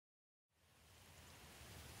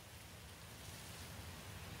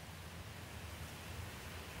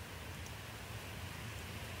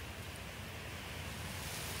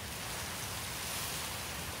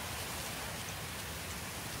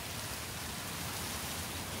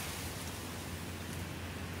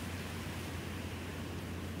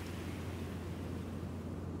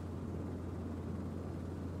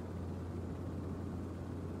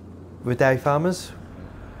We're dairy farmers.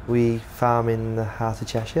 We farm in the heart of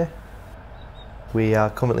Cheshire. We are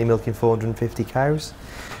currently milking 450 cows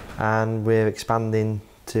and we're expanding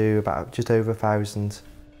to about just over 1,000.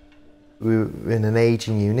 We're in an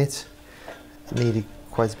ageing unit. It needed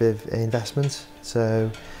quite a bit of investment, so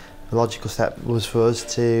the logical step was for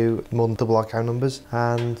us to more than double our cow numbers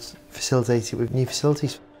and facilitate it with new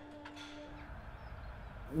facilities.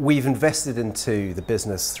 We've invested into the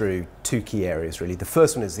business through two key areas really. The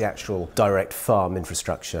first one is the actual direct farm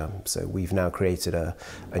infrastructure. So we've now created a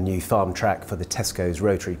new farm track for the Tesco's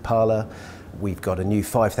rotary parlour. We've got a new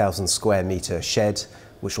 5,000 square metre shed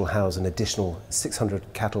which will house an additional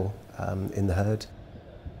 600 cattle in the herd.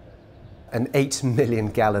 An 8 million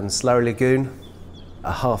gallon slurry lagoon,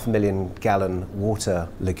 a 500,000 gallon water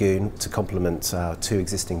lagoon to complement our two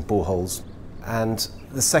existing boreholes. And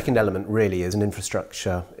the second element really is an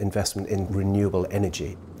infrastructure investment in renewable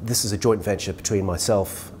energy. This is a joint venture between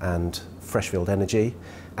myself and Freshfield Energy.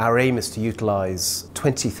 Our aim is to utilise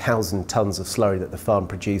 20,000 tonnes of slurry that the farm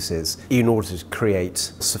produces in order to create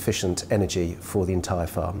sufficient energy for the entire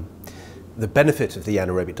farm. The benefit of the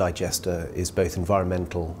anaerobic digester is both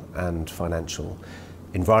environmental and financial.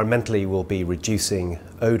 Environmentally, we'll be reducing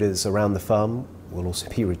odours around the farm. We'll also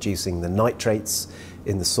be reducing the nitrates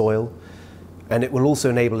in the soil. And it will also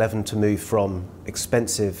enable Evan to move from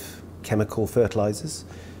expensive chemical fertilisers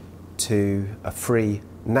to a free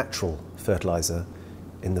natural fertiliser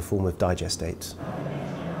in the form of digestate.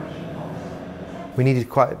 We needed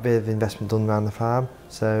quite a bit of investment done around the farm,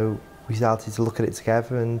 so we started to look at it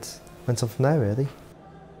together and went on from there really.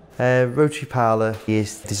 Rotary parlour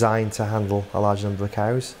is designed to handle a large number of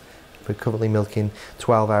cows. We're currently milking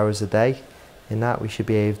 12 hours a day. In that we should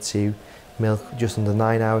be able to milk just under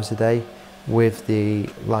 9 hours a day with the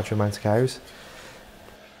larger amount of cows.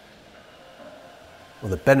 Well,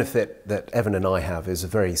 the benefit that Evan and I have is a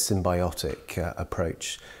very symbiotic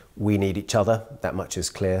approach. We need each other, that much is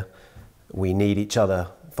clear. We need each other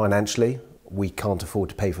financially. We can't afford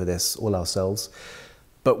to pay for this all ourselves.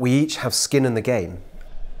 But we each have skin in the game.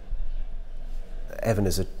 Evan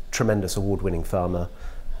is a tremendous award-winning farmer.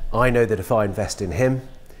 I know that if I invest in him,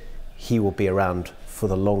 he will be around for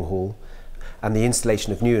the long haul. And the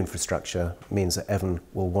installation of new infrastructure means that Evan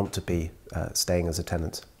will want to be staying as a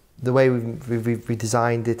tenant. The way we've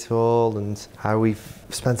designed it all and how we've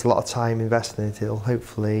spent a lot of time investing in it, it'll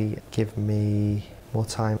hopefully give me more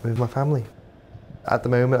time with my family. At the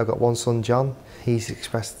moment I've got one son, John. He's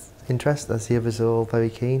expressed interest, as the others are all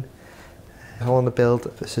very keen. I want to build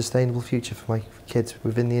a sustainable future for my kids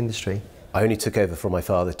within the industry. I only took over from my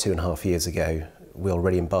father 2.5 years ago. We're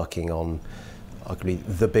already embarking on arguably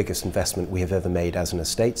the biggest investment we have ever made as an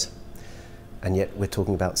estate, and yet we're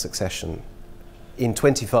talking about succession. In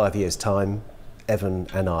 25 years' time, Evan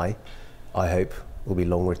and I hope, will be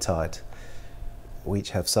long retired. We each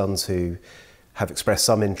have sons who have expressed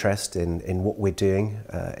some interest in what we're doing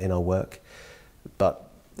in our work, but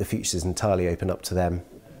the future is entirely open up to them.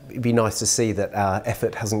 It'd be nice to see that our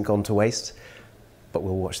effort hasn't gone to waste, but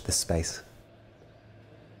we'll watch this space.